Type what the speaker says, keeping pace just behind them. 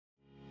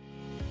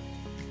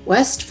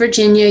West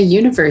Virginia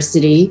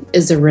University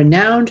is a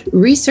renowned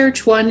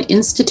Research One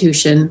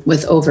institution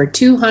with over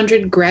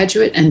 200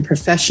 graduate and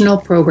professional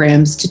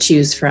programs to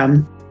choose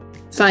from.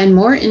 Find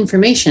more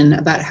information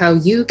about how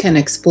you can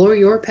explore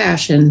your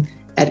passion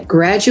at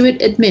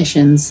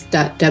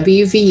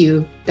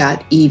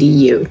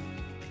graduateadmissions.wvu.edu.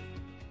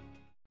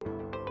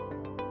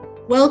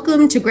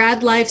 Welcome to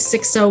Grad Life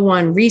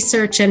 601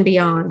 Research and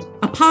Beyond,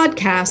 a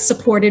podcast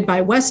supported by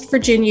West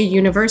Virginia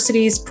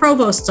University's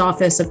Provost's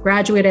Office of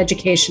Graduate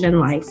Education and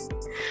Life.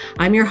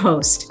 I'm your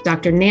host,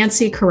 Dr.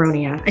 Nancy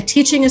Caronia, a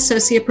teaching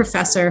associate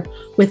professor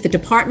with the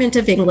Department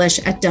of English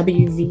at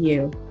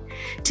WVU.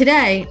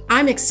 Today,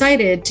 I'm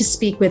excited to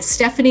speak with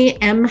Stephanie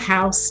M.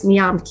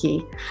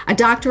 House-Niamke, a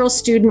doctoral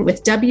student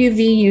with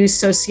WVU's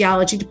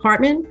Sociology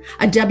Department,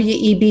 a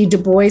W.E.B.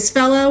 DuBois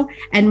Fellow,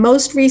 and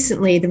most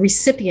recently, the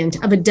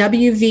recipient of a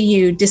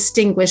WVU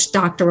Distinguished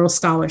Doctoral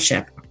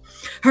Scholarship.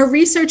 Her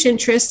research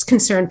interests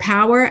concern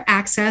power,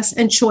 access,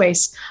 and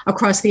choice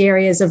across the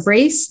areas of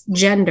race,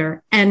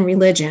 gender, and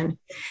religion.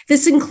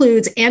 This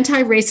includes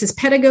anti-racist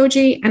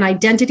pedagogy and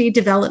identity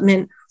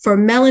development for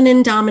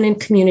melanin-dominant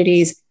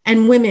communities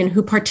and women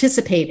who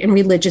participate in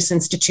religious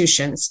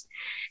institutions.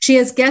 She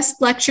has guest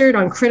lectured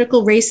on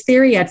critical race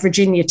theory at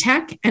Virginia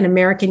Tech and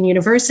American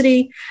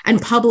University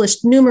and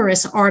published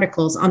numerous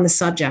articles on the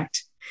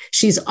subject.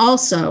 She's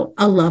also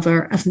a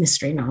lover of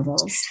mystery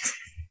novels.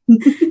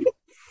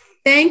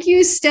 Thank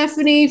you,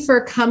 Stephanie, for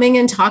coming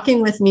and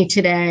talking with me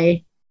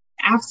today.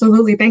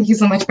 Absolutely. Thank you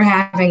so much for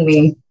having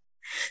me.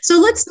 So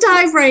let's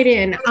dive right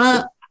in.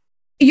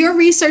 Your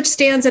research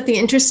stands at the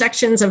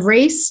intersections of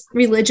race,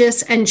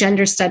 religious, and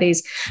gender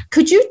studies.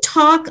 Could you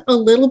talk a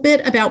little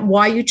bit about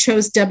why you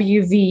chose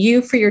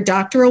WVU for your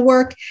doctoral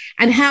work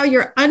and how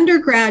your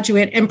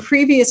undergraduate and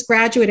previous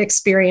graduate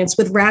experience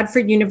with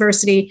Radford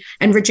University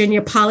and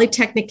Virginia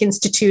Polytechnic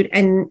Institute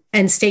and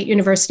State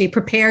University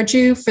prepared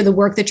you for the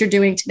work that you're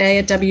doing today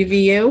at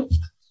WVU?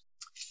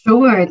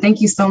 Sure.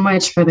 Thank you so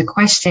much for the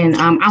question.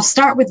 I'll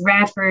start with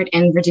Radford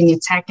and Virginia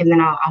Tech, and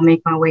then I'll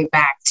make my way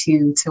back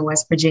to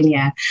West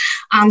Virginia.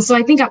 So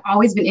I think I've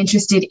always been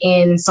interested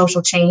in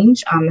social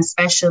change,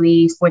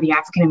 especially for the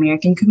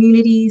African-American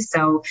community.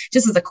 So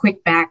just as a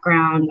quick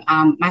background,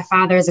 my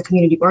father is a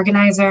community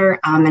organizer,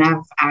 and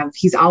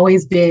he's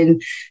always been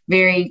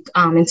very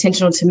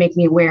intentional to make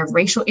me aware of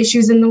racial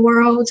issues in the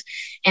world.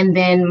 And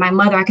then my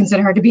mother, I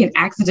consider her to be an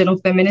accidental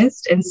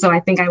feminist. And so I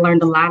think I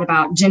learned a lot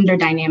about gender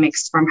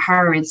dynamics from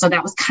her. And so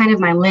that was kind of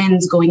my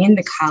lens going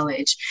into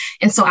college.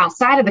 And so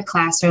outside of the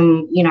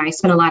classroom, I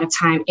spent a lot of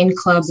time in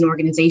clubs and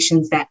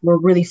organizations that were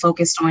really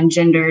focused on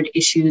gendered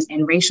issues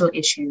and racial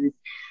issues.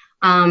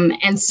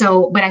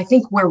 But I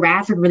think where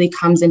Radford really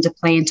comes into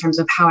play in terms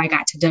of how I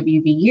got to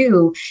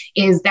WVU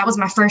is that was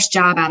my first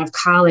job out of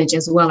college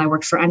as well. I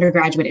worked for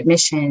undergraduate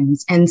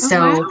admissions. And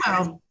so,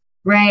 wow.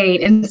 Right.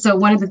 And so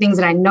one of the things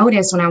that I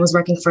noticed when I was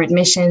working for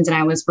admissions and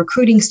I was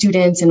recruiting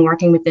students and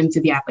working with them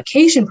through the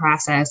application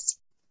process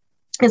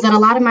is that a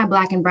lot of my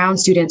Black and Brown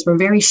students were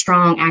very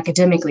strong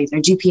academically.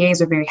 Their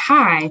GPAs were very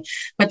high,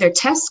 but their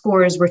test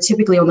scores were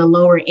typically on the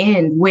lower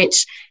end,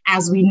 which,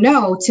 as we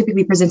know,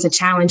 typically presents a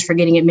challenge for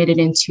getting admitted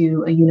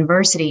into a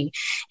university.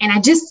 And I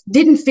just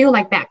didn't feel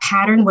like that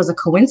pattern was a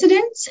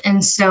coincidence.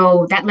 And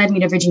so that led me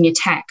to Virginia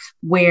Tech,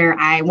 where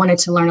I wanted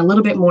to learn a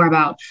little bit more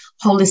about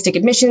holistic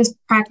admissions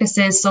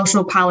practices,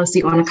 social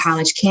policy on a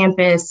college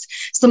campus,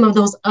 some of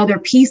those other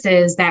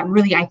pieces that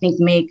really, I think,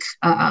 make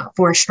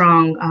for a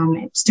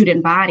strong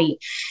student body.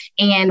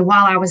 And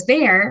while I was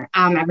there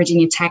at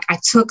Virginia Tech, I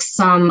took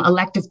some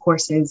elective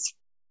courses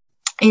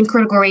in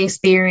critical race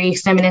theory,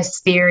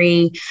 feminist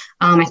theory.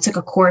 I took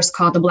a course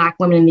called The Black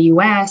Women in the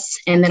U.S.,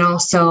 and then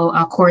also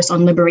a course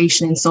on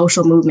liberation and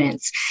social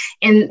movements.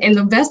 And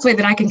the best way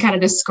that I can kind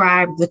of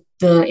describe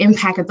the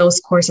impact that those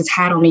courses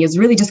had on me is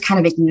really just kind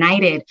of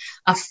ignited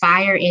a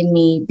fire in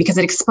me because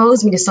it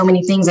exposed me to so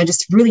many things I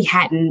just really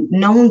hadn't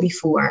known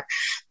before.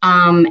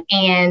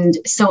 And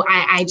so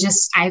I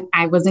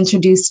was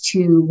introduced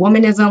to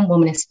womanism,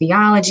 womanist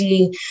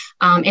theology.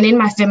 And in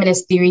my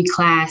feminist theory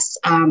class,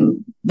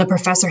 the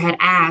professor had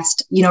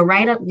asked,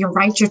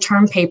 write your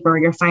term paper,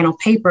 your final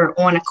paper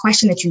on a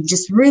question that you've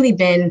just really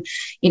been,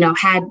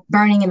 had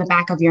burning in the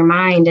back of your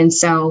mind. And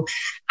so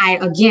I,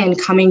 again,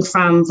 coming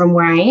from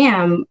where I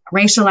am,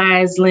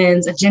 racialized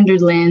lens, a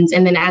gendered lens.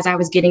 And then as I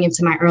was getting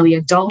into my early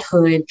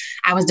adulthood,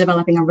 I was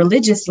developing a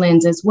religious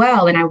lens as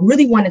well. And I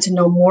really wanted to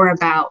know more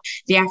about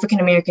the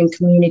African-American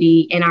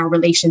community and our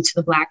relation to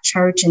the Black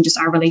church and just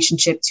our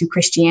relationship to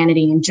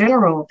Christianity in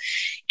general.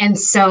 And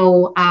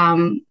so,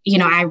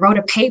 I wrote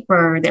a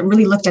paper that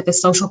really looked at the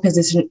social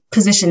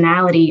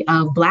positionality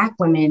of Black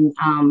women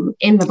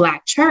in the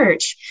Black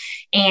church.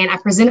 And I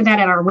presented that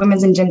at our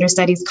Women's and Gender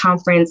Studies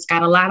conference,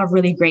 got a lot of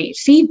really great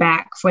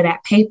feedback for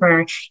that paper.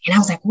 And I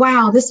was like,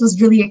 wow, this was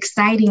really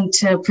exciting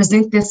to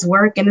present this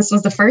work. And this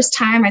was the first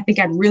time I think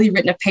I'd really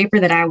written a paper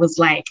that I was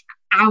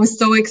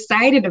so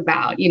excited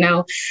about.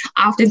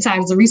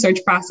 Oftentimes the research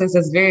process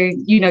is very,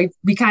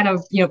 we kind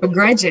of,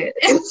 begrudge it.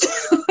 And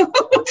so,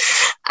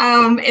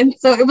 And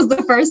so it was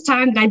the first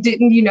time that I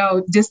didn't,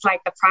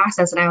 dislike the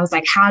process. And I was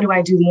like, how do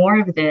I do more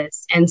of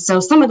this? And so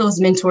some of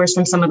those mentors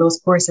from some of those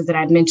courses that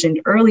I'd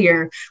mentioned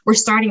earlier were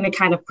starting to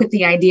kind of put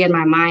the idea in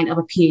my mind of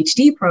a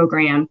PhD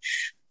program.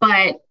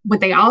 But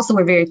what they also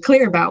were very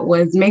clear about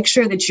was make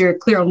sure that you're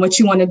clear on what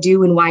you want to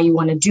do and why you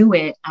want to do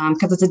it,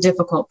 because it's a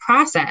difficult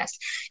process.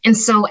 And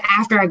so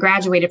after I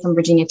graduated from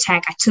Virginia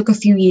Tech, I took a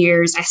few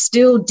years. I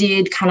still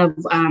did kind of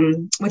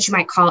what you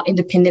might call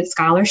independent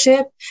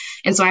scholarship.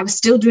 And so I was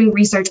still doing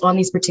research on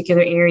these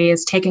particular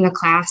areas, taking a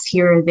class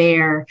here or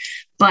there.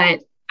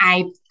 But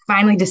I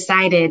finally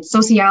decided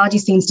sociology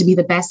seems to be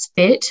the best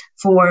fit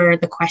for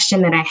the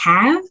question that I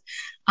have.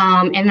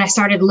 And I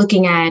started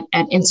looking at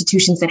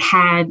institutions that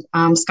had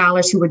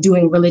scholars who were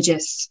doing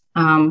religious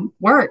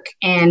work.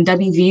 And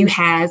WVU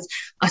has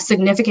a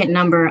significant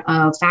number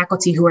of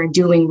faculty who are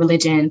doing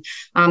religion,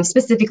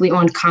 specifically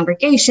on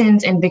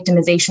congregations and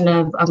victimization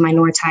of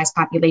minoritized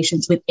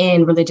populations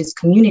within religious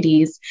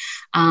communities.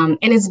 And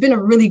it's been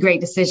a really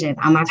great decision.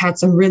 I've had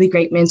some really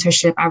great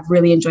mentorship. I've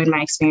really enjoyed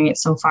my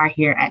experience so far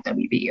here at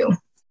WVU.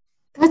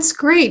 That's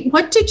great.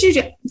 What did you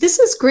do? This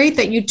is great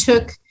that you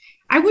took,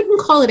 I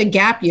wouldn't call it a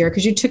gap year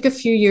because you took a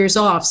few years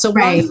off. So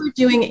while you were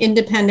doing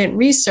independent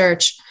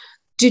research,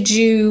 did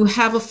you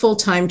have a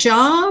full-time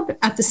job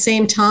at the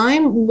same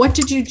time? What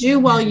did you do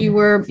while you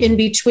were in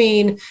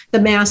between the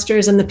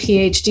master's and the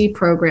PhD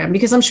program?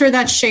 Because I'm sure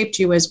that shaped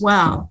you as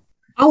well.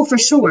 Oh, for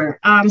sure.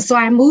 So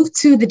I moved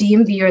to the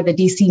DMV, or the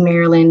DC,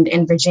 Maryland,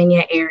 and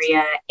Virginia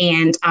area.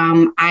 And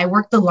I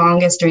worked the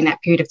longest during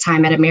that period of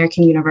time at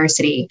American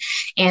University.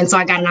 And so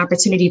I got an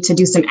opportunity to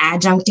do some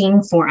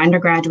adjuncting for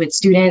undergraduate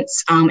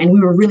students. And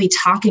we were really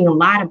talking a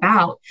lot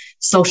about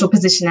social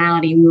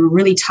positionality. We were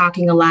really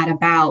talking a lot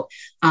about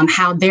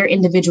how their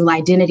individual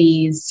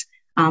identities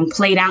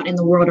played out in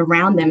the world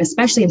around them,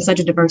 especially in such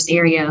a diverse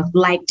area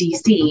like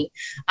DC.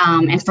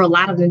 And for a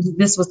lot of them,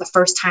 this was the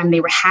first time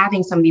they were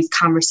having some of these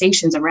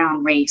conversations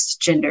around race,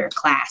 gender,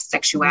 class,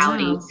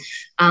 sexuality.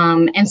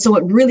 Wow. And so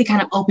it really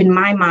kind of opened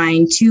my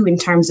mind too, in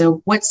terms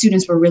of what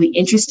students were really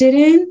interested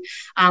in.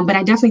 But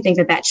I definitely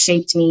think that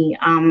shaped me.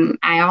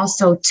 I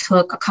also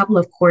took a couple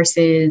of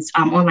courses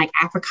on like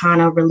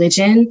Africana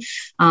religion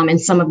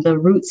and some of the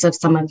roots of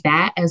some of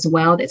that as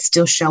well that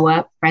still show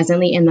up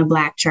presently in the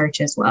Black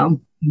church as well.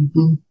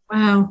 Mm-hmm.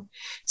 Wow.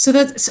 So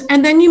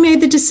and then you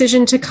made the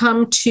decision to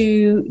come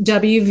to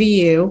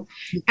WVU.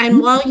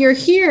 And while you're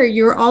here,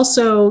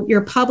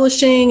 you're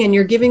publishing and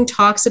you're giving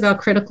talks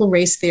about critical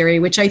race theory,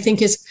 which I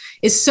think is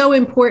so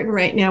important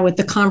right now with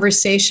the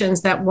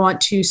conversations that want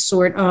to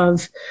sort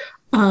of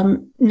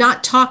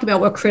not talk about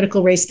what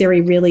critical race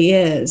theory really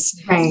is.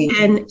 Right.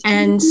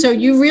 And so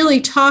you really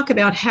talk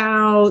about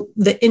how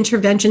the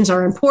interventions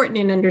are important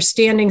in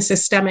understanding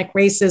systemic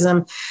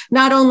racism,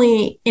 not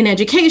only in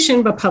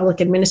education, but public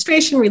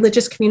administration,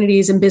 religious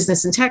communities, and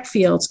business and tech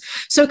fields.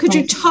 So could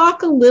you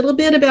talk a little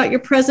bit about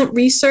your present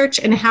research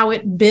and how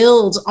it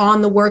builds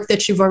on the work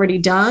that you've already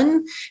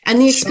done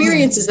and the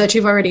experiences that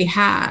you've already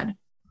had?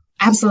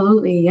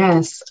 Absolutely,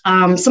 yes.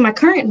 So my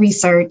current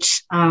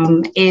research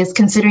is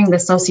considering the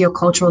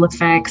sociocultural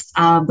effects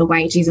of the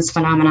white Jesus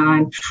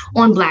phenomenon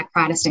on Black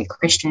Protestant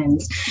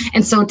Christians.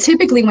 And so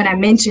typically when I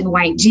mention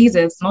white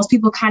Jesus, most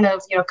people kind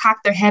of,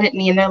 cock their head at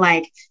me and they're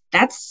like,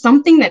 that's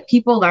something that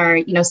people are,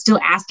 still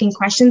asking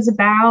questions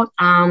about,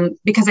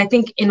 because I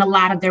think in a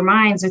lot of their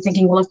minds, they're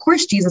thinking, well, of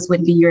course, Jesus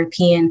wouldn't be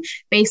European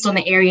based on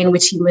the area in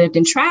which he lived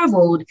and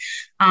traveled.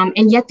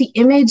 And yet the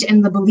image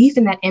and the belief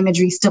in that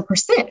imagery still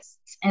persists.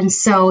 And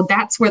so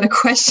that's where the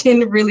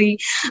question really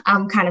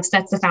kind of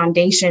sets the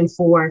foundation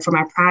for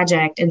my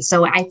project. And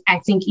so I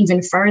think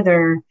even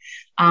further,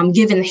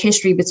 given the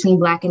history between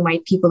Black and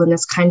white people in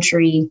this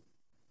country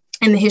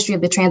and the history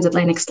of the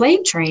transatlantic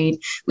slave trade,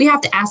 we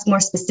have to ask more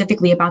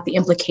specifically about the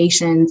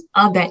implications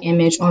of that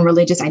image on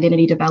religious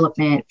identity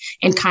development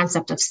and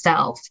concept of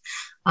self.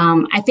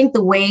 I think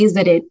the ways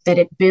that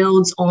it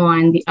builds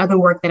on the other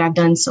work that I've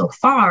done so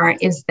far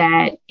is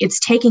that it's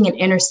taking an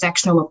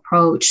intersectional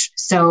approach.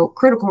 So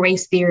critical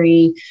race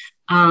theory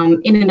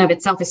in and of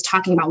itself is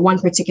talking about one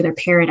particular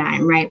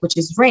paradigm, right, which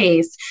is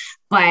race.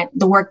 But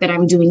the work that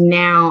I'm doing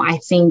now, I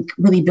think,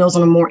 really builds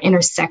on a more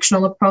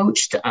intersectional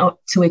approach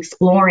to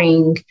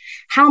exploring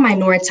how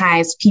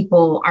minoritized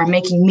people are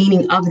making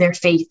meaning of their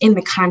faith in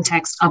the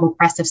context of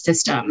oppressive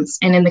systems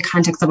and in the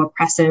context of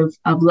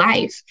of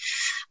life.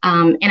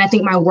 And I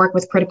think my work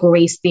with critical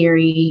race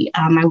theory,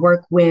 my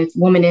work with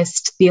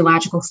womanist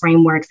theological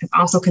frameworks have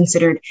also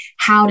considered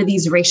how do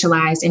these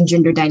racialized and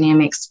gender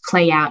dynamics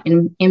play out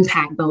and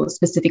impact those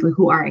specifically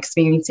who are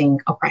experiencing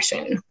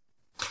oppression.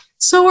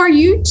 So are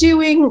you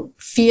doing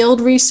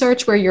field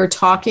research where you're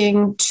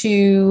talking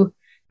to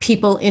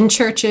people in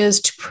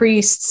churches, to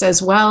priests,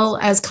 as well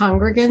as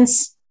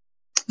congregants?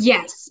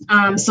 Yes.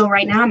 So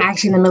right now I'm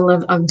actually in the middle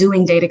of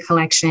doing data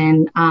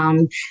collection.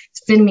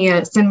 Send me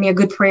a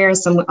good prayer,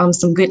 some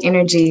good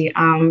energy.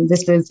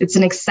 It's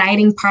an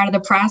exciting part of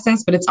the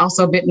process, but it's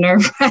also a bit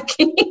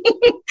nerve-wracking.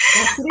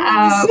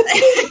 Yes,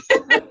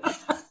 it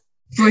is.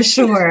 For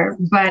sure.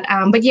 But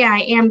yeah,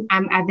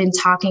 I've been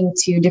talking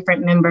to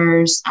different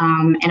members,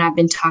 and I've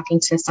been talking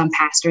to some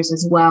pastors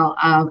as well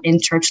in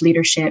church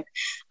leadership,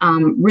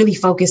 really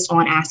focused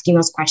on asking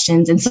those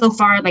questions. And so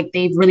far, like,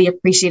 they've really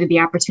appreciated the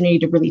opportunity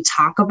to really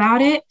talk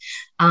about it.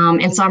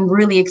 And so I'm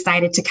really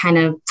excited to kind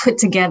of put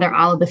together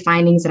all of the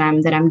findings that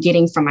I'm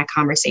getting from my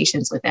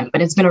conversations with them.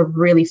 But it's been a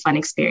really fun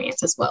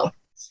experience as well.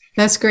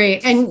 That's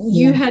great. And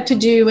you had to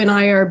do an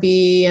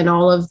IRB and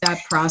all of that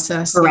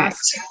process. Correct.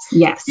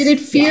 Yes. Did it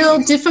feel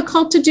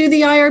difficult to do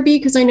the IRB?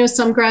 Because I know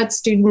some grad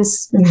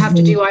students have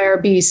to do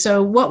IRB.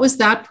 So what was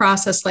that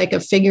process like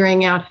of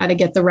figuring out how to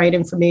get the right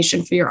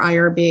information for your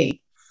IRB?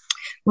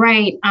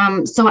 Right.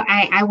 So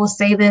I will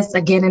say this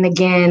again and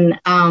again.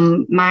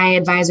 My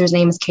advisor's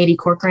name is Katie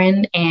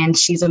Corcoran, and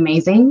she's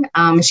amazing.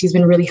 She's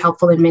been really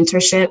helpful in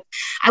mentorship.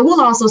 I will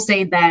also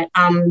say that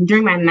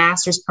during my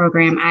master's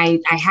program, I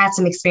had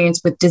some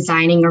experience with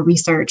designing a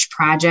research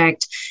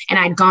project, and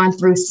I'd gone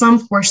through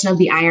some portion of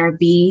the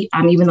IRB,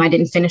 even though I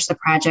didn't finish the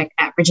project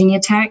at Virginia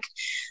Tech.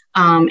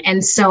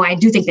 And so I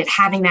do think that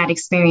having that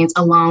experience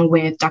along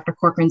with Dr.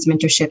 Corcoran's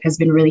mentorship has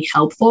been really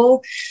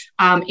helpful.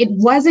 It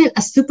wasn't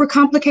a super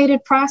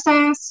complicated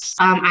process.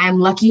 I'm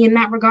lucky in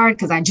that regard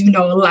because I do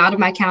know a lot of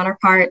my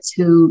counterparts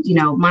who,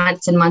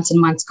 months and months and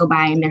months go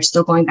by and they're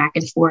still going back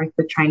and forth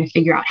with trying to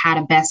figure out how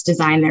to best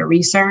design their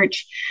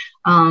research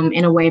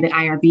in a way that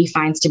IRB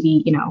finds to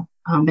be,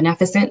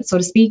 beneficent, so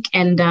to speak.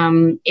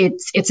 And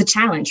it's a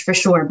challenge for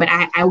sure. But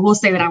I will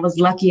say that I was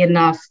lucky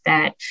enough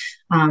that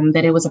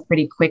it was a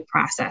pretty quick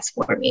process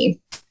for me.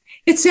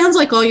 It sounds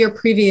like all your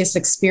previous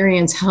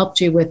experience helped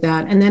you with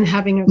that. And then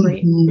having a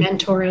great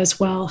mentor as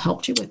well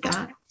helped you with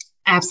that.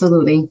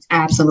 Absolutely.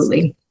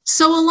 Absolutely.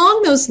 So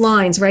along those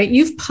lines, right,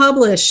 you've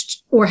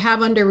published or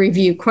have under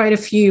review quite a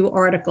few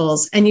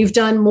articles, and you've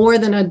done more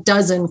than a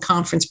dozen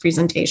conference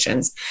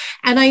presentations.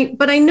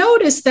 But I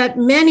noticed that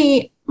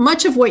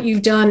much of what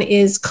you've done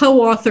is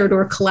co-authored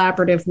or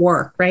collaborative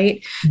work,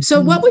 right?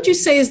 So what would you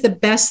say is the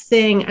best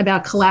thing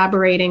about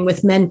collaborating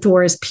with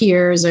mentors,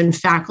 peers, and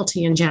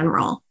faculty in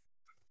general?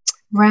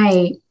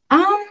 Right.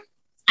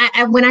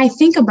 When I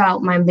think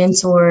about my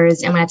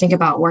mentors and when I think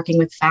about working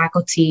with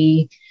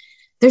faculty,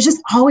 there's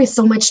just always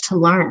so much to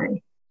learn.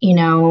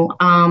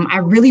 I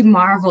really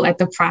marvel at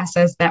the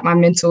process that my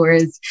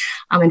mentors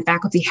and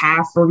faculty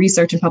have for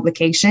research and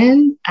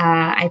publication.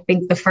 I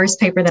think the first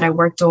paper that I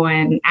worked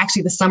on,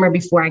 actually the summer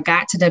before I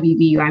got to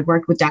WVU, I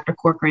worked with Dr.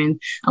 Corcoran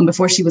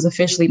before she was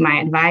officially my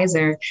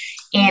advisor.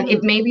 And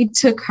it maybe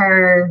took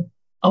her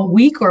a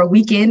week or a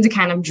weekend to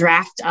kind of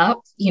draft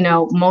up,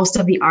 most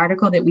of the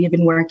article that we had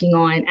been working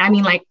on. I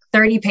mean, like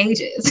 30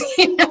 pages,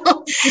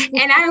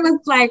 And I was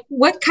like,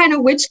 what kind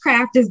of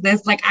witchcraft is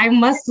this? Like, I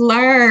must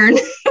learn.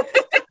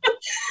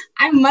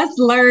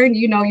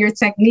 Your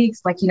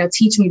techniques,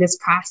 teach me this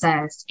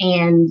process.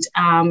 And,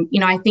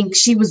 I think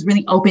she was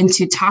really open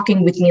to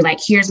talking with me, like,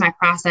 here's my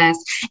process.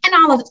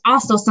 And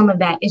also some of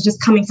that is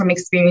just coming from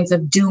experience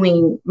of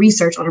doing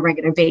research on a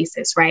regular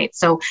basis, right?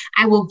 So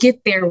I will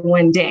get there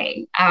one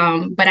day.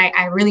 But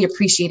I really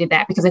appreciated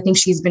that because I think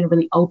she's been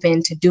really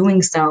open to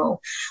doing so.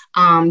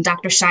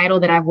 Dr.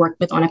 Scheidel that I've worked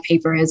with on a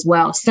paper as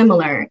well,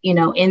 similar,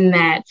 in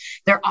that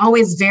they're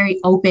always very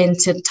open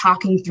to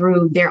talking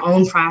through their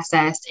own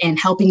process and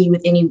helping you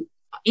with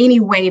any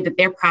way that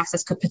their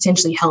process could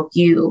potentially help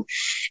you.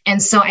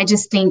 And so I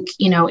just think,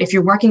 if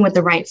you're working with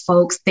the right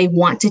folks, they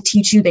want to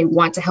teach you, they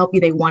want to help you,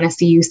 they want to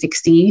see you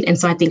succeed. And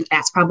so I think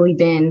that's probably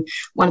been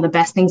one of the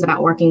best things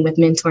about working with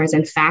mentors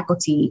and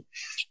faculty.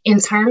 In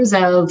terms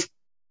of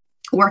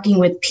working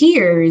with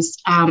peers,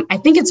 I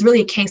think it's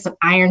really a case of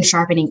iron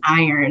sharpening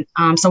iron.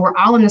 So we're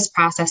all in this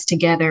process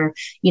together,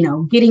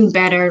 getting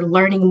better,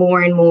 learning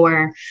more and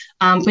more.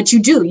 But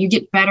you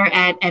get better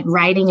at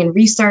writing and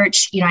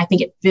research. I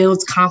think it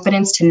builds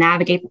confidence to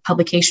navigate the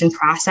publication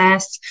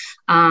process,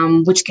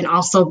 which can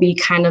also be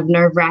kind of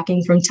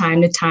nerve-wracking from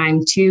time to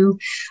time too.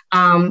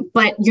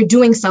 But you're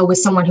doing so with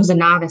someone who's a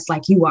novice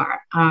like you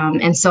are.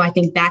 And so I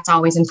think that's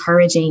always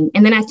encouraging.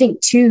 And then I think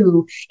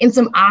too, in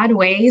some odd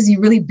ways, you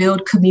really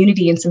build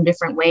community in some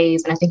different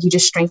ways. And I think you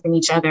just strengthen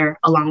each other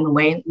along the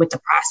way with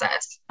the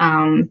process.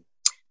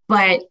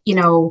 But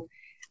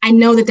I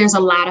know that there's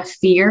a lot of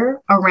fear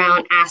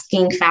around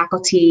asking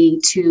faculty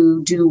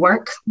to do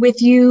work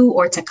with you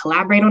or to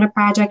collaborate on a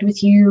project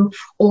with you.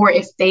 Or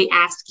if they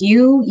ask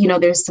you,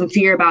 there's some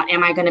fear about,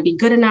 am I going to be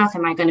good enough?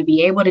 Am I going to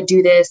be able to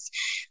do this?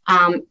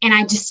 And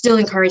I just still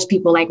encourage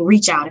people,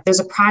 reach out. If there's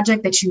a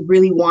project that you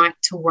really want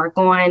to work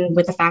on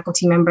with a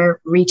faculty member,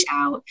 reach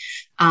out.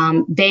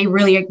 They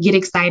really get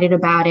excited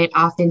about it.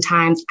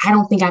 Oftentimes, I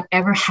don't think I've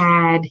ever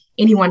had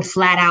anyone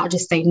flat out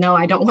just say, no,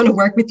 I don't want to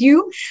work with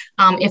you.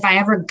 If I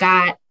ever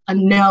got a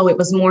no, it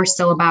was more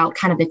so about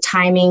kind of the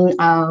timing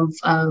of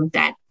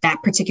that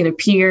particular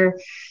peer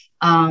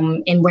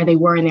and where they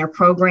were in their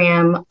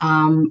program.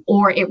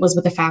 Or it was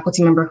with a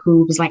faculty member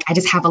who was like, I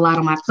just have a lot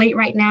on my plate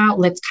right now.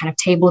 Let's kind of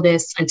table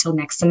this until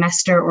next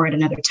semester or at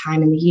another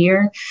time in the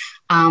year.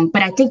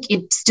 But I think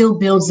it still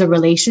builds the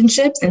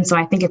relationships. And so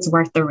I think it's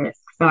worth the risk.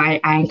 So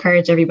I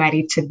encourage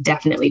everybody to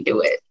definitely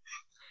do it.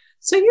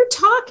 So you're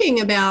talking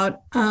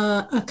about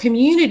a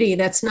community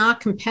that's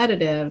not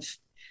competitive,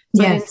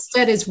 but Yes.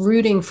 instead is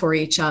rooting for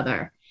each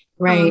other.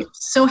 Right.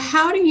 So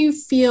how do you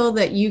feel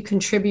that you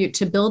contribute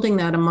to building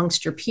that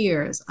amongst your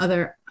peers,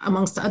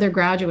 amongst other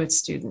graduate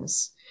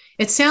students?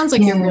 It sounds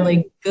like you're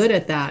really good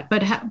at that,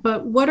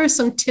 but what are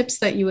some tips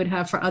that you would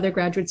have for other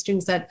graduate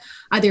students that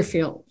either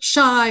feel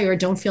shy or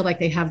don't feel like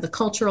they have the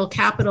cultural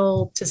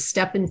capital to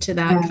step into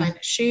that kind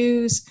of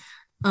shoes?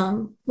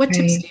 What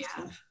tips do you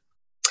have?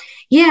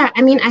 Yeah,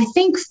 I mean, I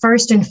think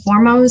first and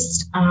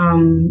foremost,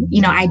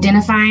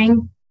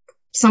 identifying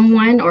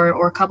someone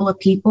or a couple of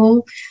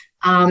people.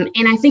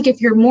 And I think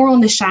if you're more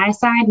on the shy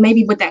side,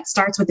 maybe what that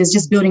starts with is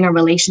just building a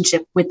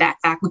relationship with that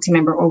faculty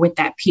member or with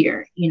that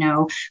peer.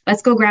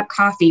 Let's go grab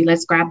coffee,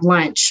 let's grab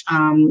lunch.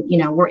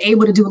 We're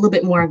able to do a little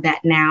bit more of that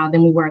now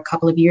than we were a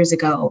couple of years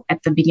ago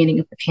at the beginning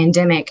of the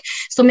pandemic.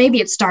 So maybe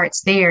it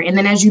starts there. And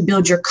then as you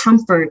build your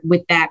comfort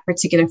with that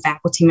particular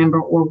faculty member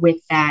or with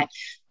that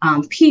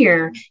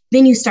peer,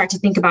 then you start to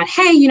think about,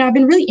 hey, I've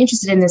been really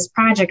interested in this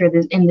project or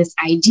in this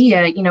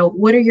idea.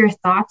 What are your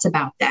thoughts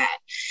about that?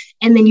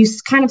 And then you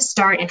kind of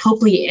start, and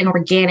hopefully an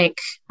organic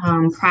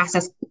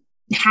process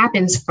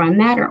happens from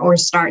that or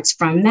starts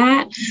from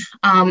that.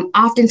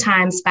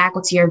 Oftentimes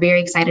faculty are very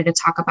excited to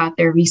talk about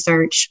their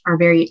research, are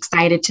very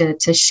excited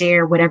to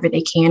share whatever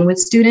they can with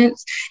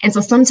students. And so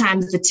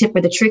sometimes the tip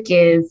or the trick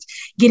is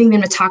getting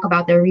them to talk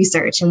about their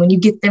research. And when you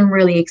get them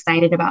really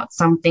excited about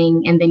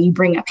something, and then you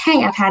bring up,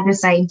 hey, I've had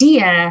this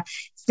idea,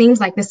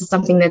 seems like this is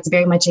something that's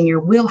very much in your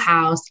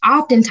wheelhouse,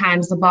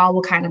 oftentimes the ball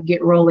will kind of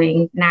get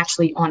rolling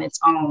naturally on its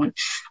own.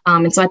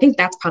 And so I think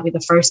that's probably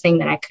the first thing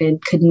that I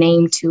could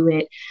name to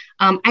it.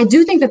 I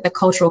do think that the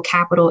cultural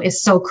capital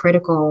is so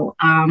critical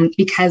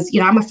because,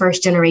 I'm a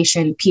first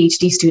generation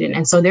PhD student.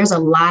 And so there's a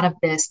lot of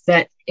this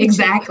that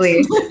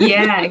exactly.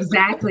 Yeah,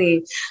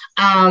 exactly.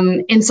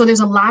 And so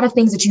there's a lot of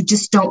things that you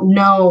just don't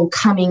know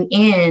coming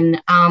in.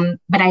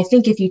 But I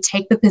think if you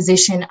take the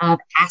position of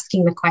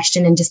asking the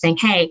question and just saying,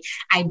 hey,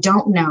 I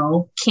don't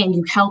know, can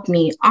you help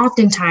me?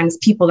 Oftentimes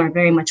people are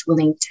very much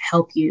willing to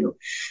help you.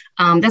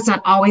 That's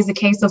not always the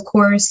case, of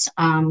course,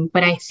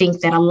 but I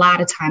think that a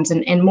lot of times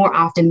and more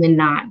often than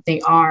not,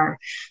 they are.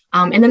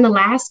 And then the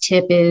last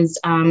tip is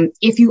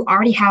if you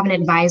already have an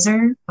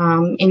advisor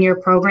in your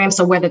program,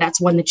 so whether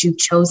that's one that you've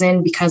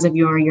chosen because of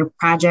your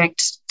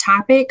project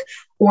topic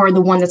or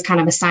the one that's kind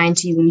of assigned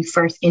to you when you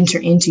first enter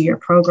into your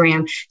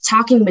program,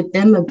 talking with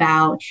them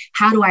about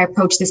how do I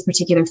approach this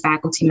particular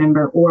faculty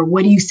member, or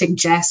what do you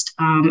suggest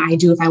I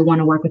do if I want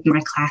to work with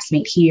my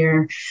classmate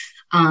here?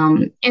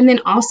 And then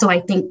also,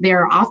 I think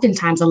there are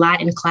oftentimes a lot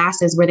in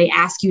classes where they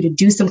ask you to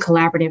do some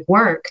collaborative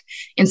work.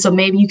 And so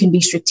maybe you can be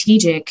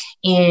strategic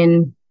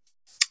in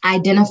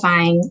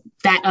identifying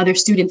that other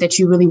student that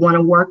you really want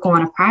to work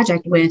on a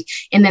project with.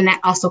 And then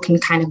that also can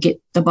kind of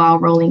get the ball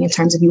rolling in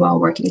terms of you all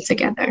working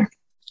together.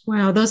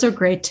 Wow, those are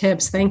great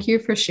tips. Thank you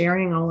for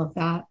sharing all of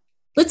that.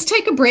 Let's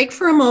take a break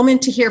for a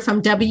moment to hear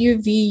from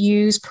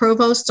WVU's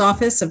Provost's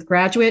Office of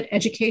Graduate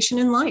Education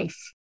and Life.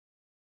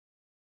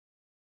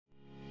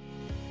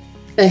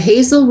 The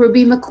Hazel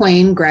Ruby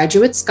McQueen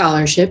Graduate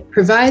Scholarship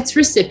provides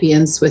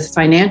recipients with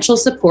financial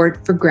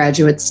support for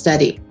graduate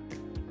study.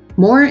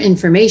 More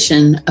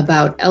information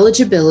about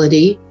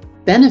eligibility,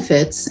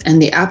 benefits,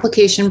 and the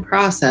application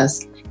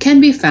process can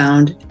be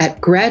found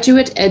at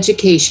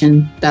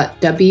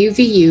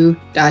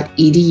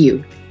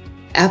graduateeducation.wvu.edu.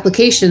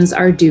 Applications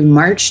are due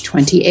March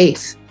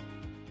 28th.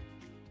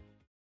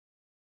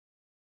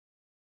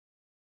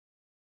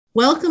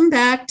 Welcome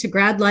back to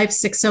Grad Life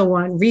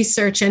 601,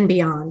 Research and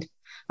Beyond.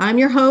 I'm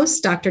your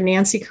host, Dr.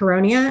 Nancy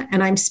Caronia,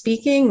 and I'm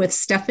speaking with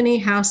Stephanie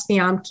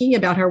House-Niamke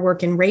about her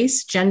work in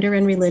race, gender,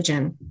 and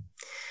religion.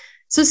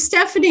 So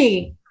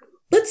Stephanie,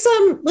 let's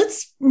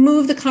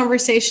move the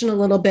conversation a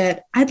little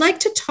bit. I'd like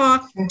to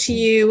talk to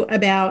you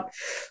about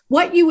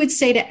what you would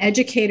say to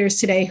educators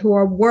today who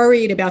are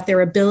worried about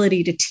their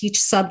ability to teach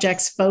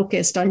subjects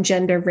focused on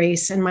gender,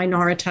 race, and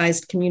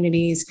minoritized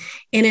communities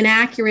in an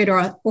accurate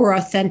or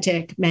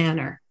authentic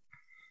manner.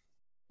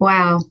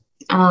 Wow.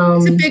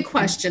 It's a big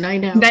question, I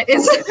know. That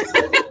is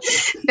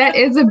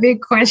a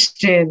big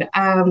question.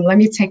 Let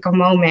me take a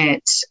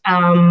moment.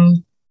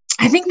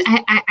 I think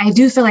I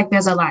do feel like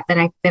there's a lot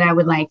that I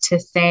would like to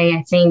say.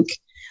 I think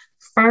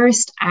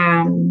first,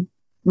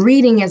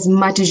 reading as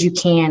much as you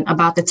can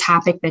about the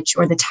topic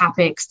or the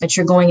topics that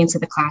you're going into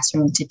the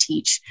classroom to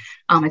teach.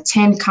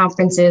 Attend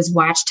conferences,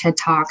 watch TED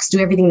Talks, do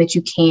everything that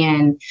you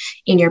can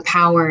in your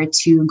power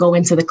to go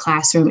into the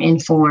classroom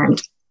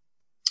informed.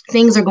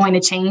 Things are going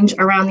to change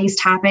around these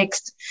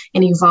topics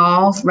and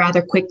evolve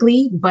rather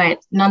quickly, but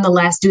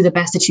nonetheless, do the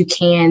best that you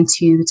can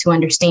to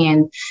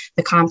understand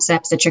the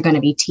concepts that you're going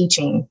to be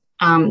teaching.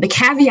 The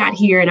caveat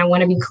here, and I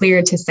want to be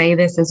clear to say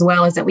this as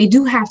well, is that we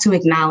do have to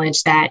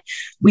acknowledge that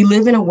we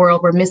live in a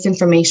world where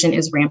misinformation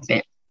is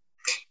rampant.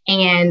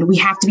 And we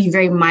have to be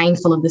very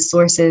mindful of the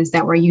sources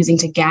that we're using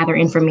to gather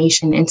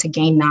information and to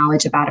gain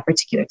knowledge about a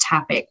particular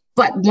topic.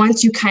 But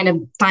once you kind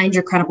of find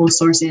your credible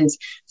sources,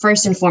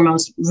 first and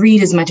foremost,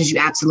 read as much as you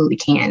absolutely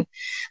can.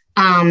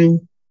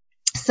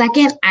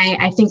 Second,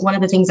 I think one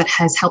of the things that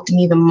has helped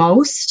me the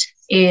most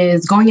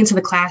is going into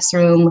the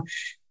classroom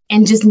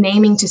and just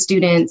naming to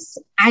students,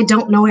 I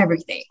don't know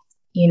everything.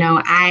 You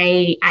know,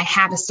 I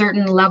have a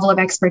certain level of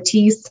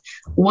expertise,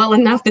 well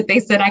enough that they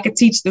said I could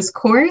teach this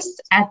course.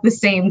 At the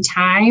same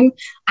time,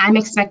 I'm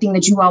expecting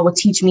that you all will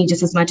teach me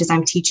just as much as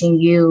I'm teaching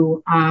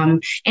you.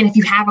 And if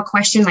you have a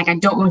question, like, I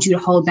don't want you to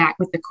hold back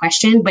with the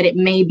question, but it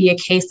may be a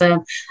case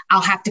of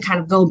I'll have to kind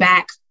of go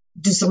back,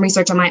 do some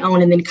research on my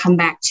own, and then come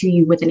back to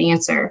you with an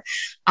answer.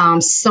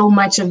 So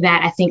much of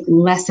that, I think,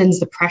 lessens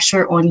the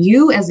pressure on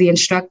you as the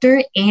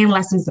instructor and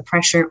lessens the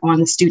pressure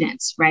on the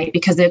students, right?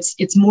 Because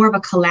it's more of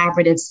a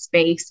collaborative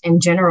space in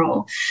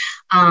general.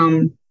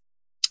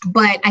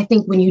 But I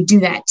think when you do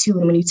that too,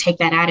 and when you take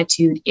that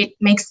attitude, it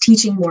makes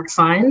teaching more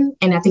fun.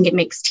 And I think it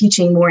makes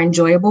teaching more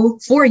enjoyable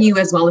for you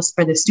as well as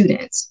for the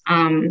students.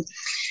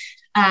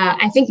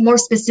 I think more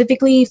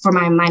specifically for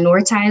my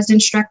minoritized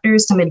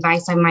instructors, some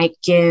advice I might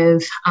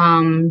give,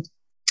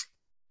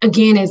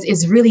 again,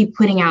 is really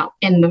putting out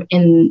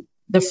in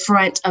the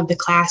front of the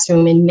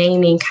classroom and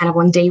naming kind of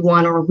on day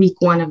one or week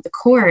one of the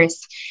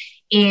course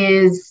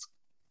is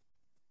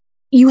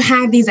you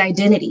have these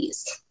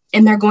identities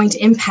and they're going to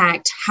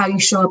impact how you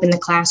show up in the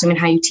classroom and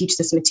how you teach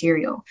this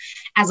material.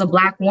 As a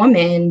Black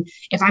woman,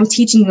 if I'm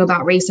teaching you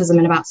about racism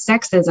and about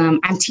sexism,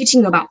 I'm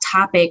teaching you about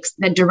topics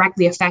that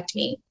directly affect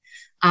me.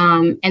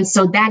 And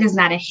so that is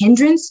not a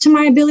hindrance to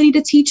my ability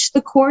to teach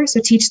the course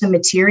or teach the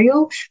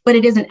material, but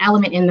it is an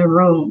element in the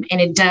room.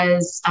 And it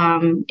does,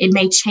 it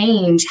may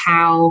change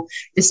how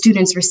the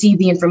students receive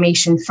the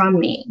information from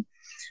me.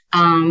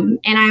 And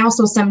I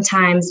also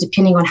sometimes,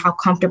 depending on how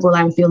comfortable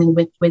I'm feeling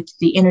with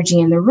the energy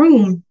in the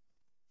room,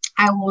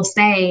 I will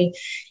say,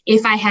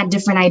 if I had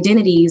different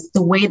identities,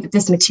 the way that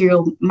this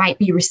material might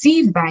be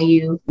received by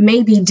you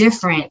may be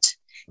different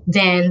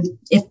than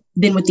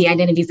with the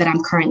identities that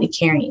I'm currently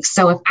carrying.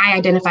 So if I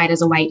identified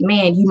as a white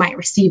man, you might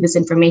receive this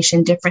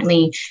information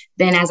differently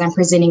than as I'm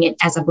presenting it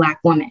as a Black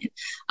woman.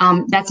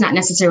 That's not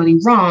necessarily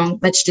wrong.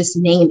 Let's just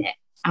name it.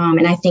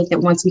 And I think that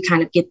once we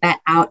kind of get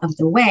that out of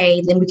the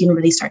way, then we can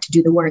really start to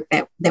do the work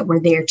that we're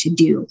there to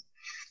do.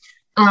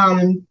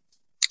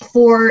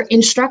 For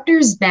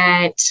instructors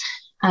that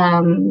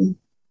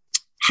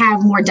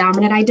have more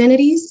dominant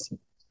identities,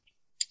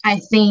 I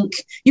think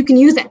you can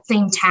use that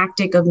same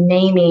tactic of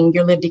naming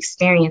your lived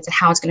experience and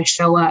how it's going to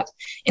show up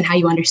and how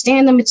you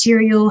understand the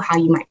material, how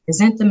you might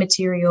present the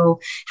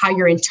material, how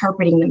you're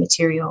interpreting the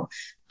material.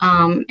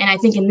 And I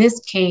think in this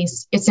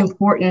case, it's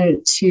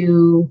important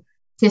to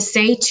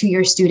say to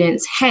your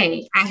students,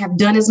 hey, I have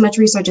done as much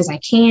research as I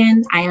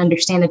can. I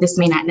understand that this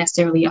may not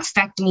necessarily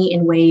affect me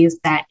in ways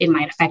that it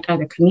might affect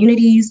other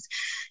communities.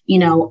 You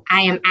know,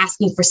 I am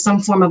asking for some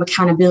form of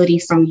accountability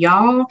from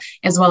y'all,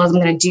 as well as I'm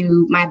going to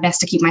do my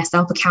best to keep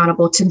myself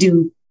accountable to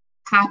do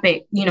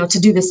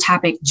this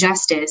topic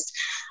justice.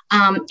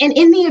 And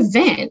in the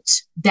event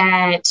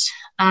that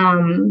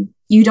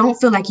you don't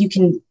feel like you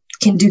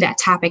can do that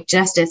topic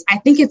justice, I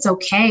think it's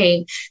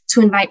okay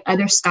to invite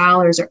other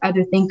scholars or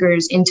other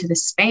thinkers into the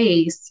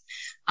space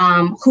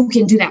who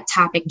can do that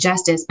topic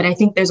justice. But I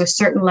think there's a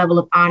certain level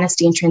of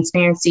honesty and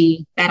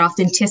transparency, that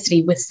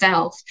authenticity with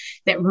self,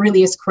 that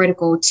really is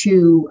critical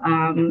to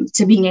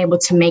being able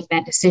to make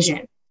that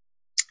decision.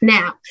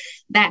 Now,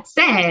 that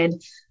said,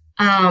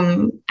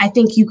 I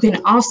think you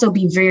can also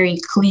be very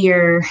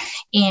clear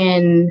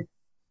in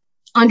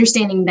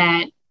understanding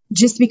that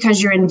just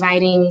because you're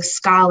inviting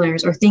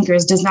scholars or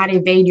thinkers does not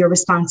evade your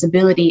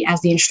responsibility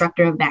as the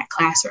instructor of that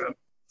classroom.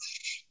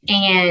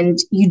 And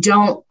you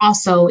don't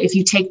also, if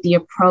you take the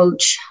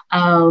approach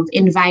of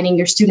inviting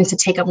your students to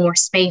take up more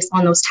space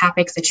on those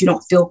topics that you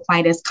don't feel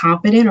quite as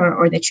confident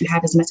or that you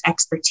have as much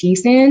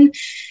expertise in,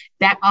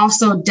 that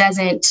also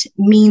doesn't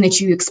mean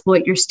that you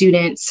exploit your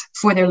students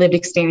for their lived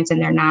experience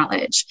and their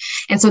knowledge.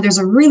 And so there's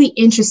a really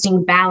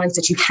interesting balance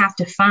that you have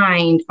to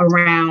find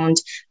around,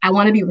 I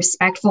want to be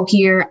respectful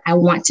here. I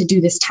want to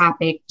do this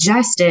topic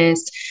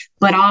justice,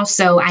 but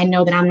also I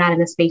know that I'm not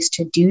in a space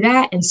to do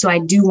that. And so I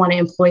do want to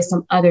employ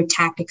some other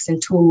tactics and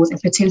tools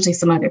and potentially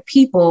some other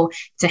people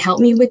to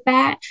help me with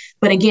that.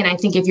 But again, I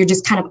think if you're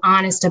just kind of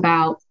honest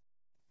about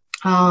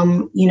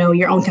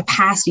your own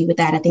capacity with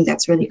that, I think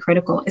that's really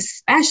critical,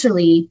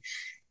 especially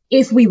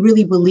if we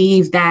really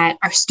believe that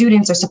our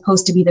students are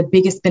supposed to be the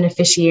biggest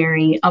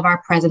beneficiary of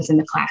our presence in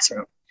the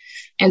classroom.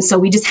 And so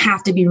we just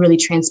have to be really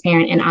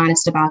transparent and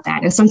honest about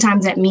that. And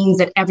sometimes that means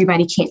that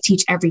everybody can't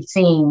teach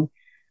everything.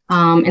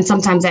 And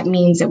sometimes that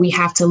means that we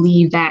have to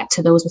leave that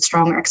to those with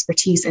stronger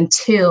expertise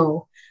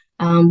until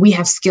we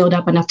have skilled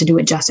up enough to do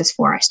it justice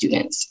for our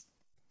students.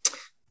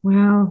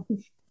 Wow.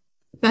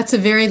 That's a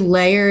very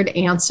layered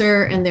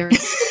answer. And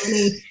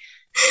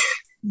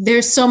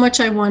there's so much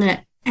I want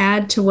to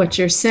add to what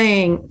you're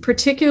saying,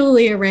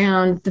 particularly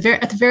around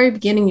at the very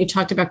beginning, you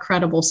talked about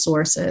credible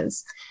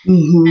sources.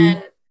 Mm-hmm.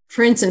 And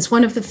for instance,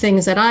 one of the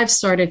things that I've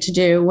started to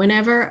do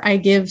whenever I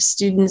give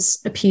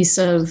students a piece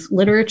of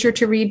literature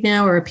to read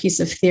now or a piece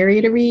of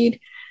theory to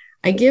read,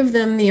 I give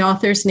them the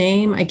author's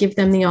name. I give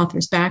them the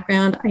author's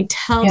background. I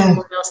tell them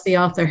what else the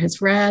author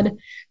has read,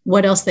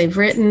 what else they've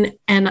written.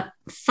 And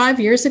 6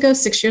 years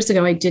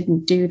ago, I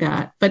didn't do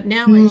that. But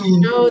now I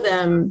show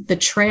them the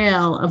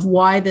trail of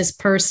why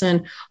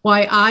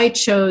I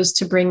chose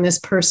to bring this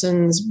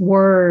person's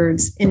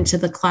words into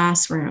the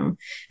classroom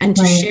and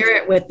to share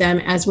it with them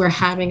as we're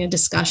having a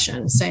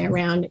discussion, say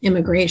around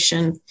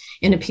immigration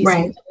in a piece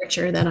of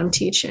literature that I'm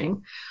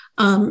teaching.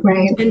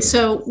 And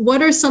so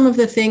what are some of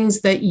the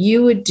things that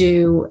you would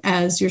do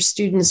as your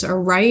students are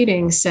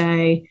writing,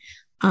 say,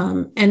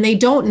 and they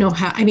don't know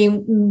how? I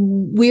mean,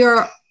 we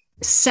are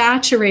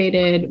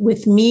saturated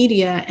with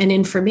media and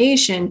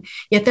information,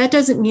 yet that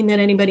doesn't mean that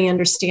anybody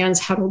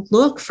understands how to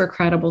look for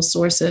credible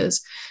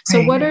sources.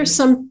 So what are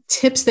some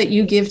tips that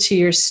you give to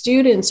your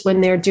students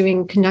when they're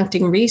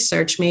conducting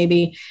research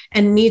maybe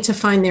and need to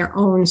find their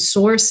own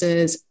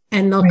sources,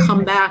 and they'll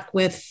come back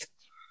with,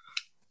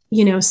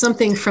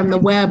 something from the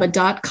web,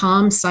 a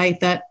 .com site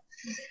that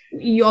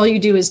all you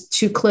do is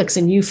 2 clicks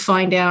and you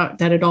find out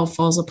that it all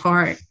falls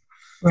apart.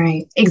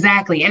 Right,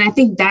 exactly. And I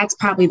think that's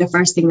probably the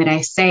first thing that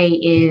I say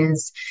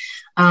is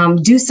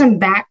do some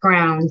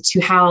background to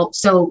how,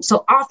 so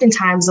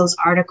oftentimes those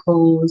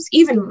articles,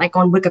 even like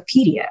on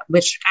Wikipedia,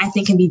 which I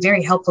think can be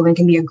very helpful and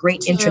can be a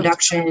great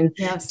introduction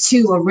to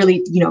a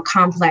really,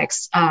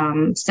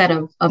 set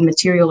of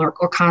material or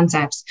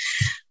concepts.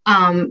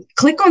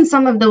 Click on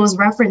some of those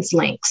reference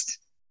links,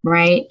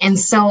 right? And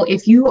so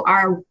if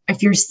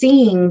you're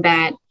seeing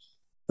that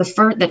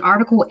that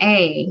article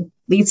A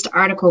leads to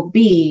article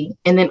B,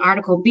 and then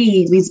article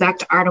B leads back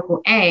to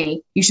article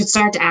A, you should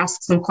start to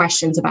ask some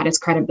questions about its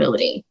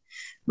credibility,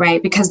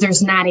 right? Because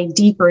there's not a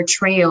deeper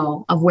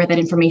trail of where that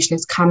information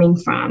is coming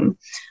from.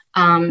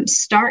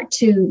 Start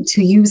to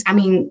use,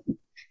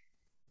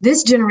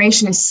 this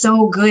generation is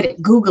so good at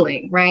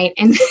Googling, right?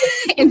 And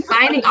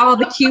finding all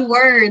the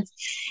keywords.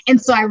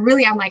 And so I'm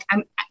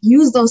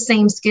use those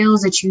same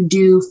skills that you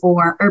do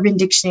for Urban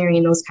Dictionary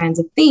and those kinds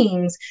of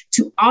things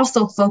to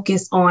also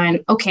focus on,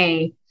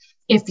 okay,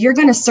 if you're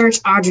going to search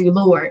Audre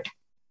Lorde,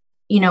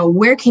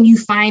 where can you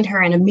find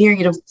her in a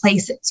myriad of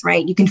places,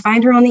 right? You can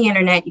find her on the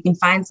internet. You can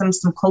find some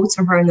quotes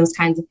from her and those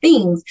kinds of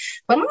things,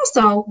 but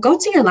also go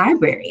to your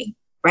library,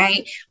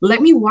 right?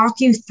 Let me talk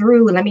you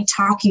through,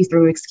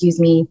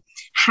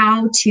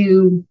 how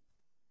to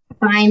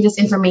find this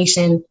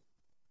information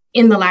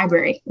in the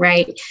library,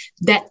 right?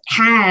 That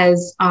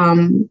has,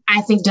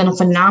 I think, done a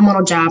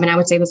phenomenal job. And I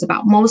would say this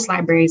about most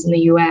libraries in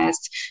the US,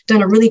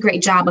 done a really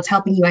great job of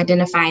helping you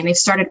identify. And they've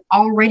started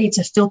already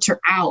to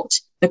filter out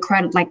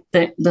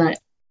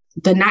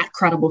the not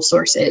credible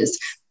sources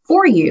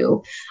for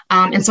you.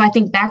 And so I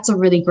think that's a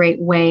really great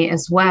way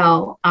as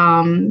well.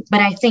 But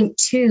I think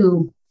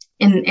too,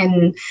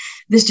 and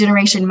this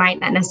generation might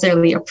not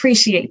necessarily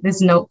appreciate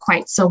this note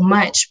quite so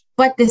much,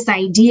 but this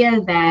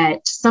idea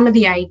that some of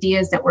the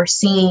ideas that we're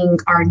seeing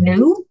are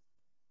new.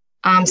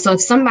 So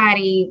if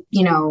somebody,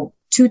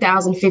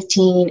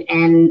 2015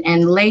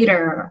 and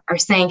later are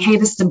saying, hey,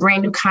 this is a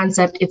brand new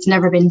concept, it's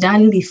never been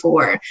done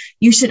before,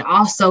 you should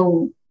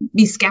also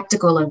be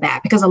skeptical of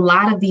that, because a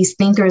lot of these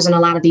thinkers and a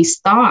lot of these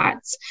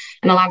thoughts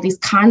and a lot of these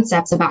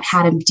concepts about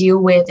how to deal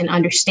with and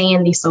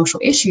understand these social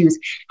issues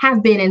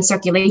have been in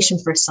circulation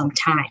for some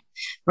time,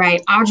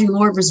 right? Audre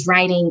Lorde was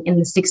writing in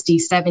the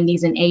 60s,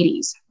 70s, and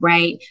 80s,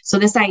 right? So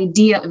this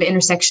idea of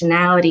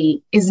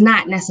intersectionality is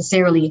not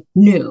necessarily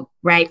new,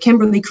 right?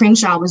 Kimberly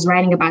Crenshaw was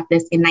writing about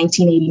this in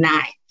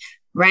 1989.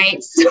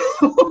 Right.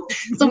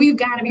 So we've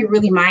got to be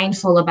really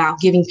mindful about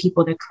giving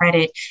people the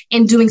credit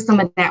and doing some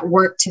of that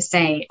work to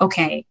say,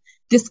 okay,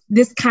 this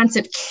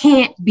concept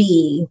can't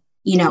be,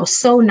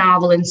 so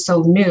novel and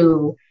so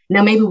new.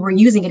 Now, maybe we're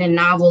using it in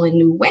novel and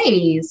new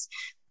ways,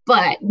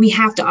 but we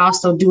have to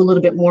also do a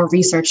little bit more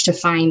research to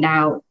find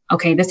out,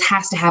 okay, this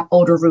has to have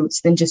older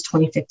roots than just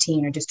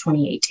 2015 or just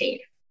 2018.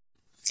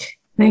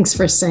 Thanks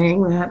for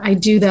saying that. I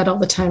do that all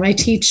the time. I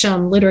teach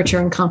literature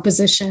and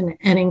composition,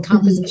 and in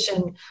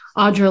composition,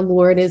 Audre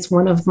Lorde is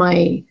one of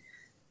my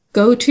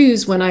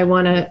go-tos when I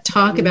want to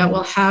talk about,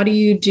 well, how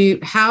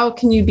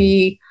can you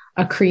be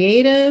a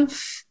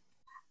creative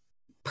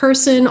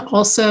person,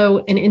 also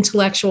an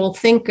intellectual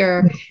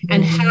thinker,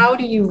 and how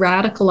do you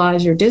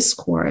radicalize your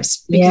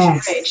discourse?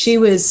 Because right, she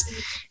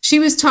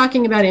was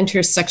talking about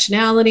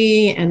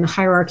intersectionality and the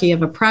hierarchy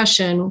of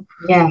oppression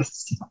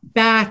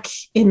back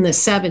in the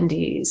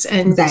 70s,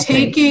 and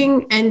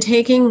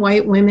taking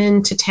white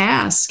women to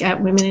task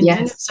at Women in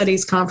Gender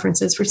Studies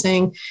conferences for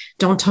saying,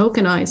 don't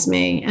tokenize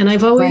me. And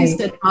I've always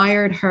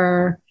admired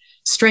her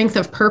strength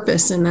of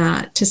purpose in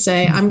that, to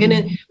say, I'm going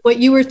to, what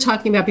you were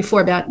talking about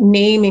before about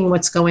naming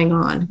what's going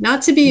on,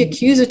 not to be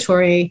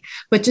accusatory,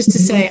 but just to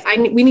say,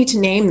 we need to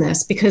name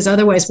this, because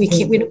otherwise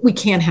we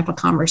can't have a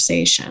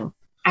conversation.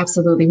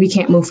 Absolutely. We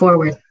can't move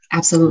forward.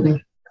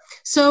 Absolutely.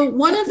 So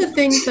one of the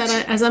things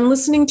that as I'm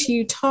listening to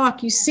you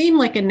talk, you seem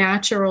like a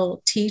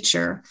natural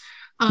teacher.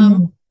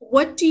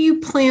 What do you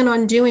plan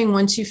on doing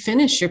once you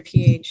finish your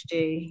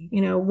PhD?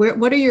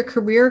 What are your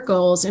career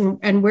goals,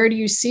 and where do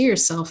you see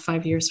yourself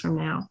 5 years from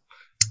now?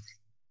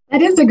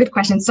 That is a good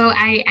question. So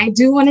I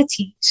do want to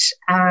teach.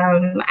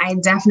 I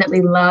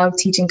definitely love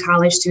teaching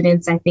college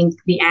students. I think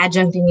the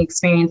adjuncting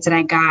experience that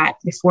I got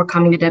before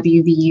coming to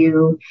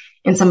WVU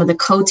and some of the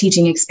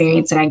co-teaching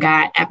experience that I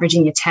got at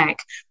Virginia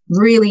Tech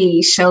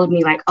really showed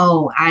me like,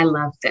 oh, I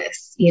love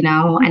this, and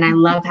I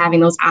love having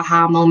those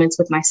aha moments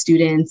with my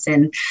students.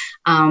 And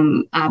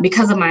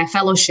because of my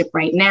fellowship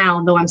right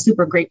now, though I'm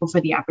super grateful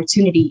for the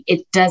opportunity,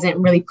 it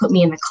doesn't really put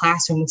me in the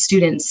classroom with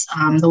students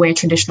the way a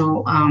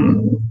traditional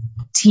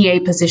TA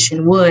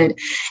position would.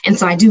 And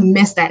so I do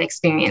miss that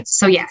experience.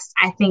 So yes,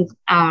 I think,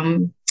 I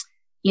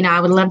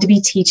would love to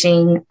be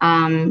teaching.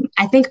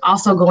 I think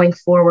also going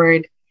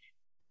forward,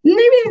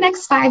 maybe the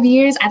next 5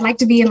 years, I'd like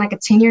to be in like a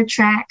tenure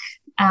track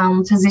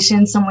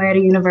position somewhere at a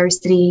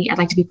university. I'd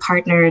like to be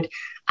partnered.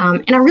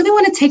 And I really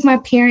want to take my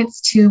parents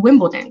to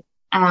Wimbledon.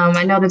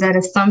 I know that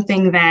is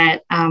something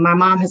that my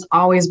mom has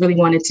always really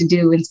wanted to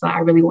do. And so I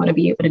really want to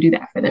be able to do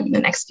that for them in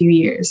the next few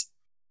years.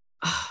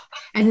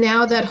 And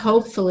now that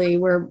hopefully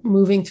we're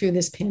moving through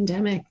this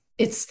pandemic,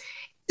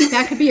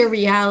 that could be a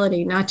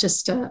reality, not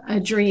just a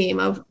dream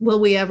of, will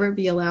we ever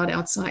be allowed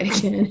outside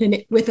again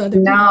and with other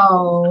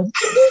people?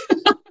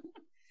 No.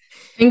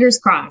 Fingers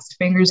crossed,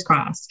 fingers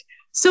crossed.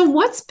 So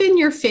what's been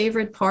your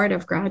favorite part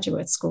of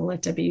graduate school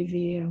at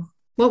WVU?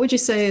 What would you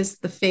say is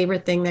the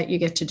favorite thing that you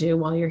get to do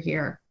while you're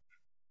here?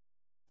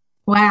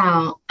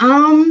 Wow.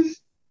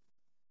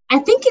 I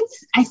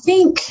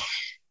think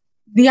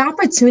the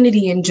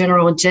opportunity in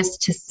general,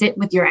 just to sit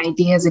with your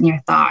ideas and your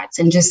thoughts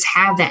and just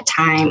have that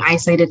time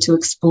isolated to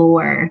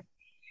explore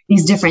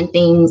these different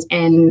things.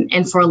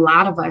 And for a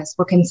lot of us,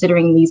 we're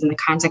considering these in the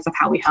context of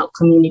how we help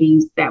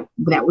communities that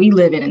we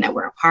live in and that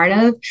we're a part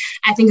of,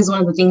 I think is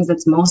one of the things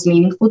that's most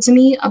meaningful to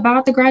me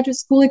about the graduate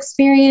school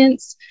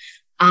experience.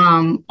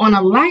 On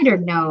a lighter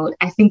note,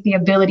 I think the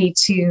ability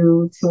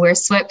to wear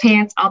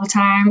sweatpants all the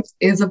time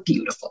is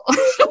beautiful.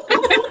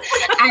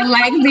 I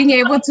like being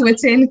able to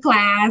attend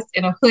class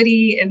in a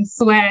hoodie and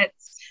sweats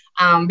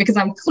because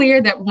I'm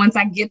clear that once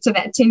I get to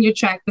that tenure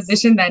track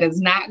position, that is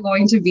not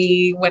going to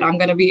be what I'm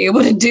going to be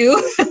able to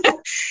do.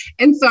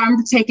 And so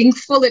I'm taking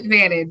full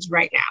advantage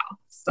right now.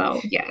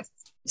 So yes.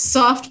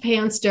 Soft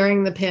pants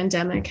during the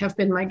pandemic have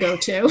been my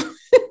go-to.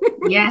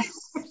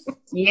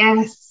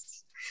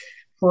 Yes,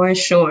 for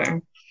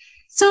sure.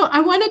 So I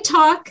want to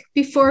talk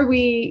before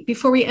we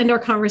end our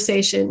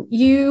conversation.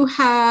 You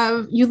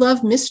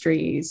love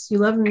mysteries. You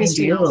love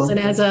mystery novels. And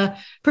as a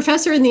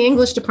professor in the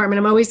English department,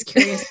 I'm always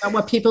curious about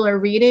what people are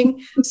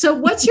reading. So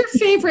what's your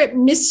favorite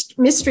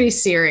mystery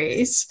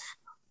series?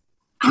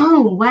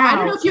 Oh, wow. I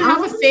don't know if you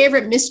have a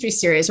favorite mystery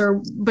series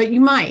but you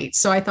might.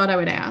 So I thought I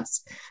would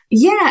ask.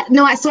 Yeah,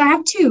 no, so I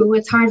have two.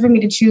 It's hard for me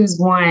to choose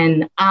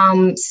one.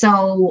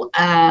 So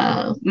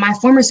my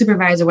former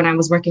supervisor when I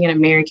was working at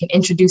American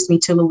introduced me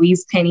to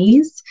Louise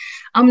Penny's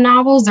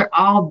novels. They're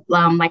all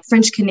like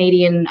French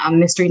Canadian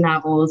mystery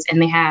novels,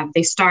 and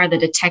they star the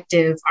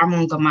detective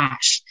Armand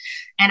Gamache.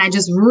 And I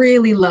just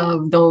really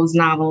love those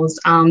novels.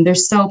 They're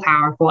so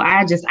powerful.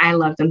 I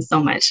love them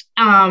so much.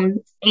 And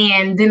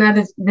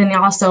then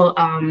also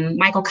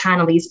Michael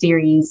Connelly's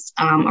series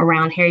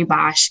around Harry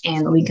Bosch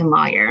and the Lincoln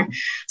Lawyer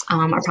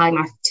are probably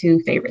my two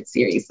favorite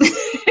series.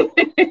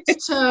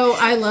 So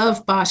I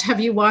love Bosch. Have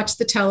you watched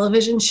the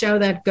television show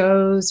that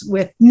goes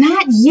with?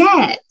 Not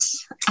yet.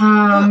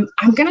 I'm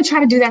going to try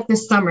to do that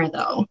this summer,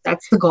 though.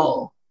 That's the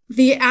goal.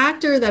 The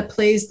actor that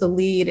plays the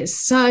lead is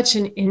such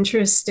an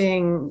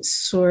interesting,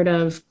 sort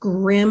of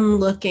grim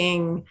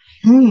looking.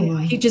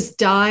 He just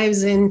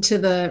dives into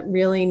the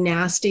really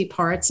nasty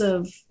parts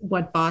of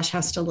what Bosch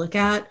has to look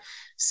at.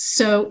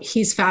 So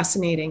he's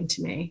fascinating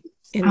to me.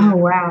 Oh,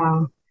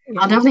 wow. Yeah.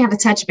 I'll definitely have to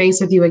touch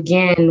base with you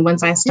again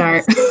once I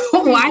start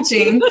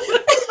watching.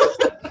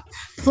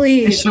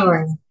 Please. For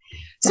sure.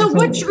 So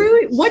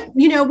definitely.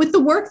 With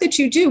the work that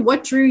you do,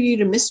 what drew you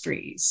to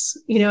mysteries?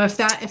 If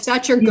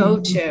that's your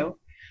go-to.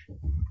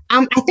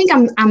 I think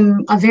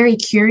I'm a very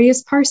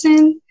curious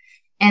person.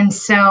 And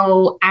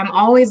so I'm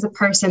always the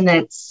person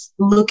that's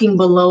looking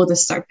below the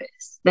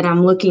surface, that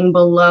I'm looking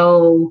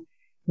below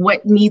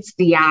what meets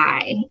the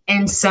eye.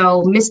 And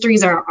so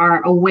mysteries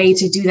are a way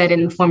to do that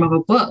in the form of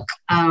a book,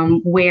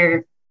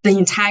 where the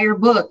entire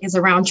book is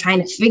around trying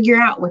to figure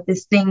out what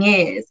this thing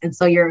is. And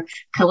so you're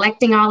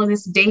collecting all of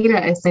this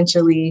data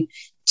essentially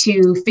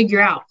to figure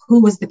out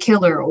who was the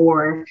killer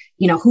or,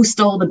 who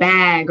stole the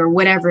bag or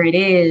whatever it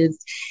is.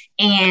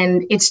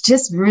 And it's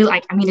just really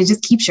it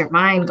just keeps your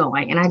mind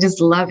going. And I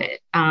just love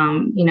it,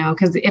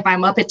 because if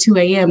I'm up at 2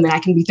 a.m., then I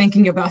can be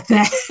thinking about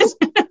that.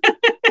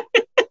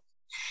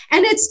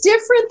 And it's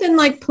different than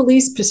like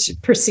police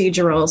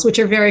procedurals, which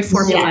are very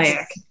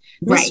formulaic. Yes.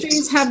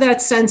 Mysteries have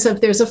that sense of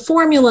there's a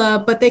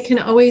formula, but they can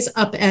always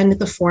upend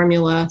the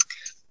formula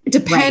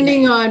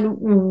depending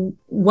on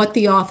what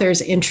the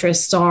author's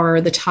interests are,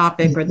 or the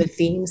topic or the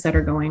themes that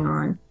are going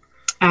on.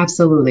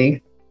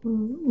 Absolutely.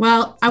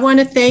 Well, I want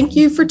to thank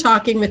you for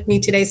talking with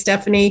me today,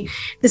 Stephanie.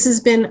 This has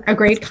been a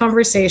great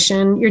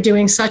conversation. You're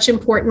doing such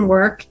important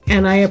work,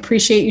 and I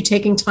appreciate you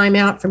taking time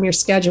out from your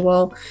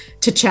schedule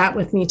to chat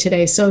with me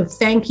today. So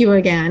thank you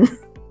again.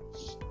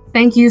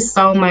 Thank you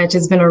so much.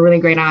 It's been a really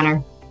great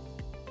honor.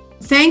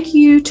 Thank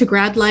you to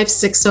Grad Life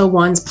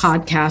 601's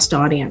podcast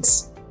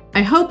audience.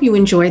 I hope you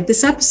enjoyed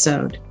this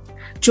episode.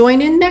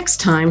 Join in next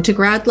time to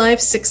Grad Life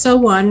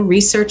 601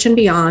 Research and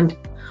Beyond,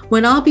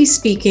 when I'll be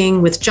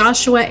speaking with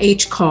Joshua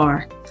H.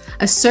 Carr,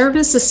 a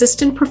service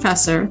assistant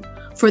professor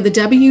for the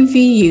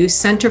WVU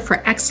Center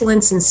for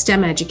Excellence in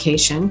STEM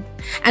Education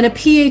and a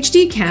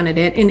PhD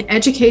candidate in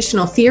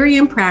educational theory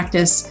and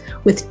practice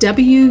with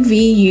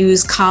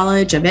WVU's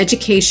College of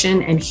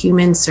Education and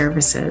Human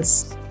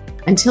Services.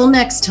 Until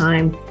next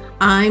time,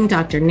 I'm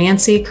Dr.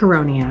 Nancy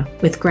Caronia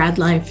with Grad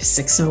Life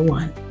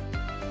 601.